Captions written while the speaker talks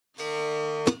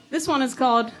This one is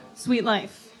called Sweet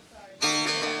Life.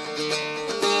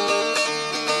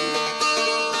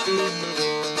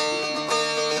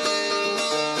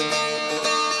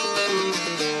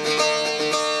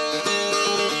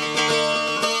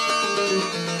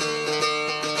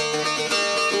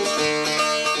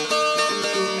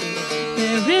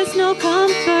 There is no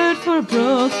comfort for a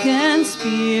broken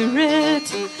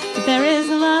spirit, but there is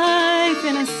life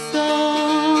in a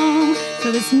song.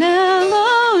 So this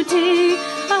melody,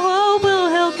 I hope, will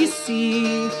help you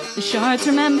see the shards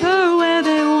remember where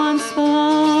they once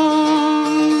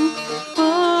belonged. Oh,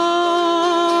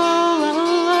 oh,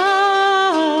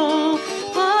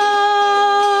 oh, oh,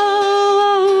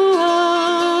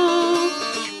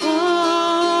 oh,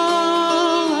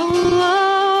 oh,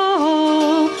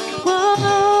 oh,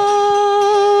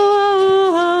 oh.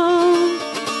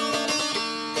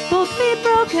 Both feet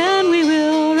broken, we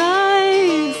will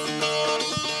rise.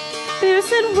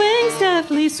 Pierced wings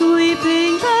deftly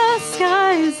sweeping the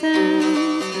skies,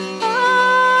 and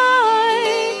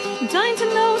I'm dying to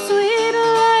know sweet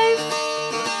life.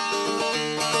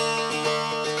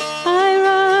 I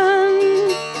run,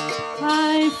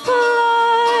 I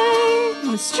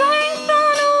fly, with strength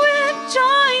on which I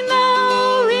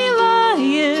now rely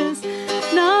is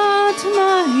not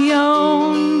my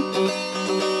own.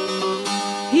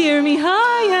 Hear me,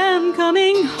 I am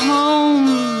coming home.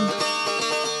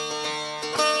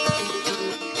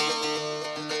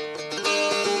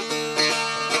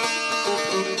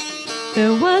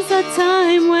 There was a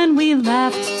time when we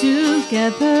laughed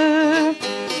together,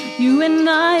 you and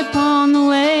I upon the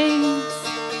waves.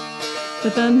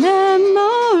 But the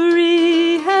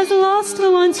memory has lost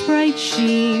the once bright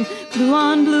sheen, blue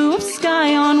on blue of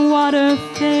sky on water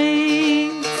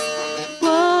fades. Whoa,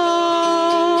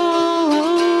 whoa,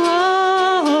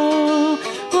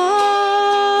 whoa,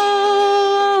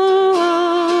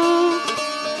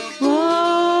 whoa, whoa.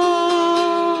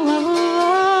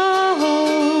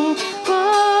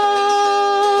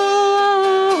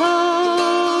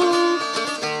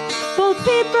 Both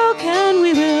feet broken,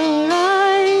 we will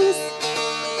rise.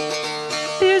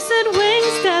 Pierced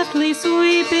wings deftly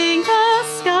sweeping the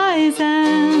skies,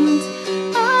 and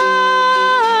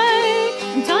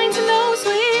I'm dying to know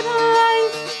sweet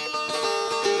life.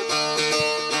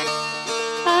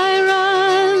 I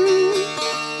run,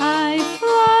 I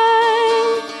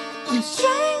fly, and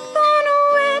strength on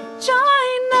which I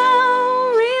now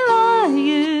rely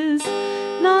is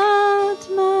not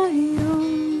my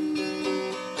own.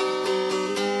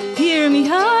 Hear me,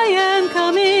 I am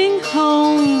coming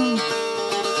home.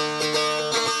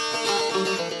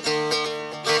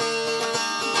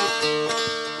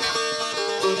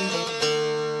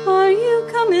 Are you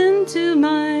coming to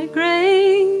my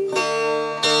grave?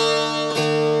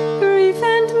 Grief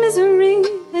and misery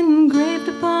engraved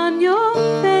upon your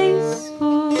face,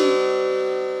 for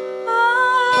I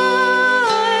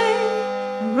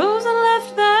rose and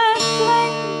left that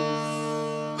place.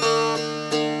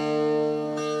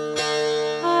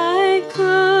 I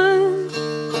could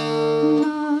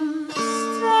not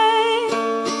stay,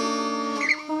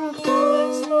 for a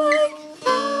voice like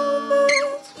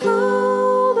velvet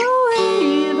called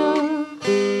away the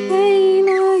pain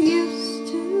I used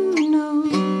to know.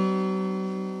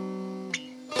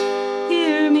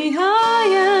 Hear me, I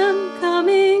am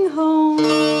coming home.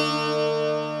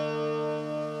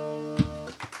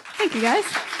 Thank you, guys.